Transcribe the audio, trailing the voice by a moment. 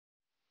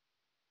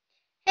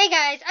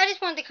guys, I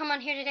just wanted to come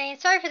on here today,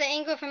 and sorry for the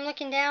angle from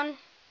looking down.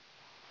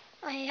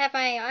 I have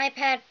my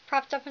iPad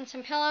propped up on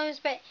some pillows,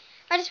 but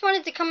I just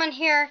wanted to come on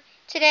here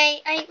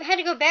today. I had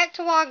to go back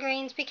to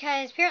Walgreens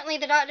because apparently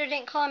the doctor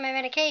didn't call in my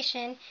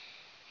medication,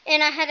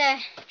 and I had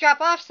to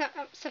drop off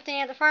something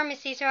at the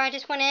pharmacy, so I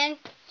just went in.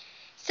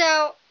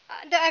 So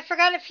I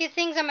forgot a few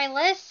things on my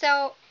list,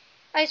 so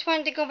I just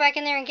wanted to go back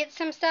in there and get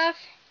some stuff,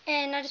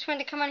 and I just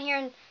wanted to come on here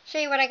and show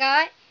you what I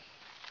got.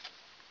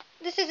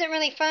 This isn't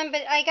really fun,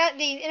 but I got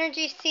the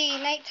Energy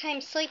C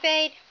Nighttime Sleep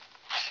Aid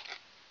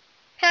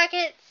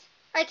packets.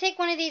 I take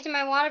one of these in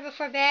my water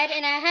before bed,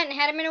 and I hadn't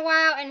had them in a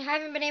while, and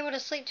haven't been able to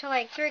sleep till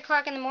like 3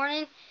 o'clock in the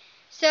morning.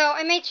 So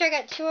I made sure I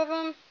got 2 of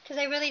them, because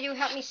they really do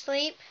help me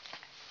sleep.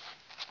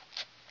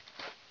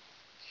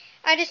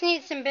 I just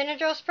needed some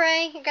Benadryl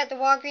spray. I got the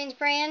Walgreens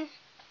brand.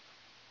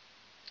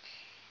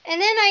 And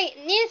then I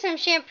needed some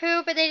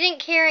shampoo, but they didn't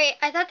carry,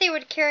 I thought they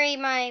would carry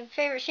my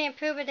favorite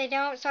shampoo, but they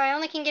don't, so I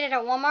only can get it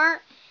at Walmart.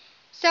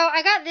 So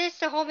I got this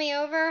to hold me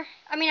over.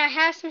 I mean, I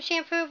have some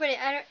shampoo, but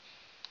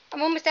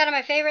I'm almost out of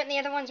my favorite, and the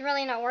other one's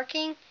really not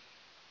working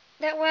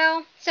that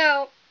well.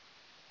 So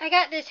I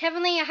got this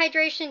Heavenly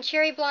Hydration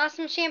Cherry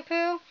Blossom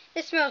shampoo.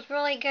 This smells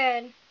really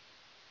good.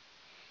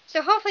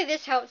 So hopefully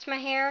this helps my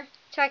hair,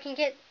 so I can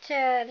get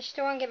to the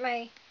store and get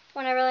my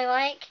one I really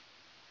like.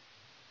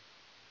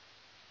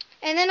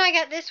 And then I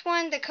got this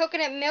one, the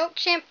Coconut Milk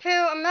Shampoo.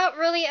 I'm not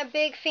really a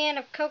big fan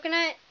of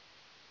coconut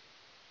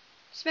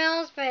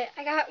smells, but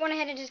went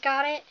ahead and just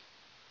got it.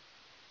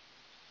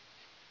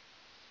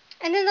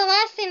 And then the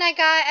last thing I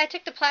got, I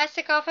took the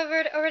plastic off of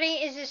it already,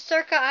 is this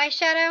Circa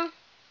eyeshadow.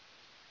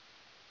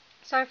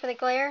 Sorry for the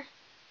glare.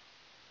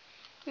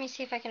 Let me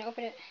see if I can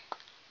open it.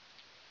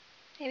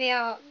 Maybe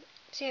I'll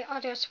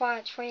do a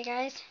swatch for you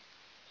guys.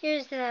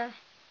 Here's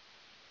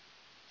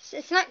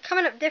it's not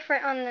coming up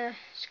different on the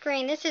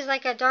screen. This is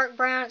like a dark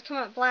brown, it's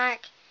coming up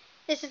black.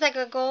 This is like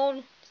a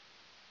gold,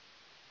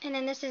 and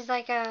then this is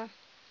like a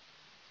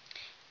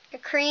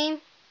cream.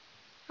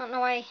 I don't know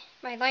why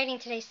my lighting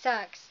today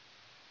sucks.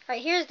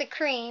 Alright, here's the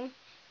cream.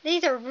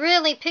 These are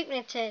really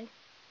pigmented.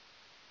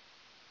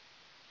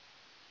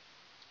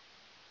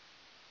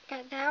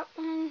 Got that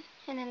one,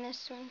 and then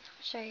this one.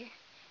 I'll show you.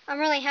 I'm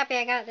really happy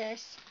I got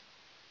this.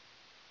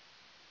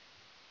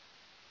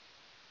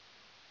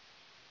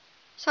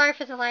 Sorry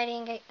for the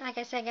lighting, like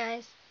I said,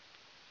 guys.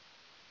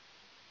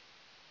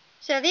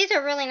 So these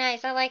are really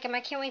nice. I like them. I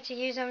can't wait to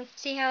use them.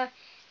 See how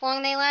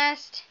long they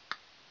last.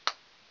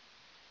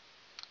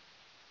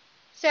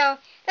 So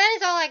that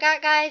is all I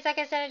got, guys. Like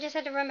I said, I just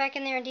had to run back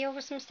in there and deal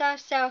with some stuff.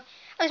 So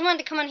I just wanted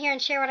to come on here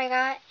and share what I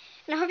got.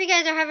 And I hope you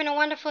guys are having a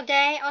wonderful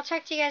day. I'll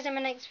talk to you guys in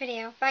my next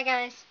video. Bye,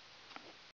 guys.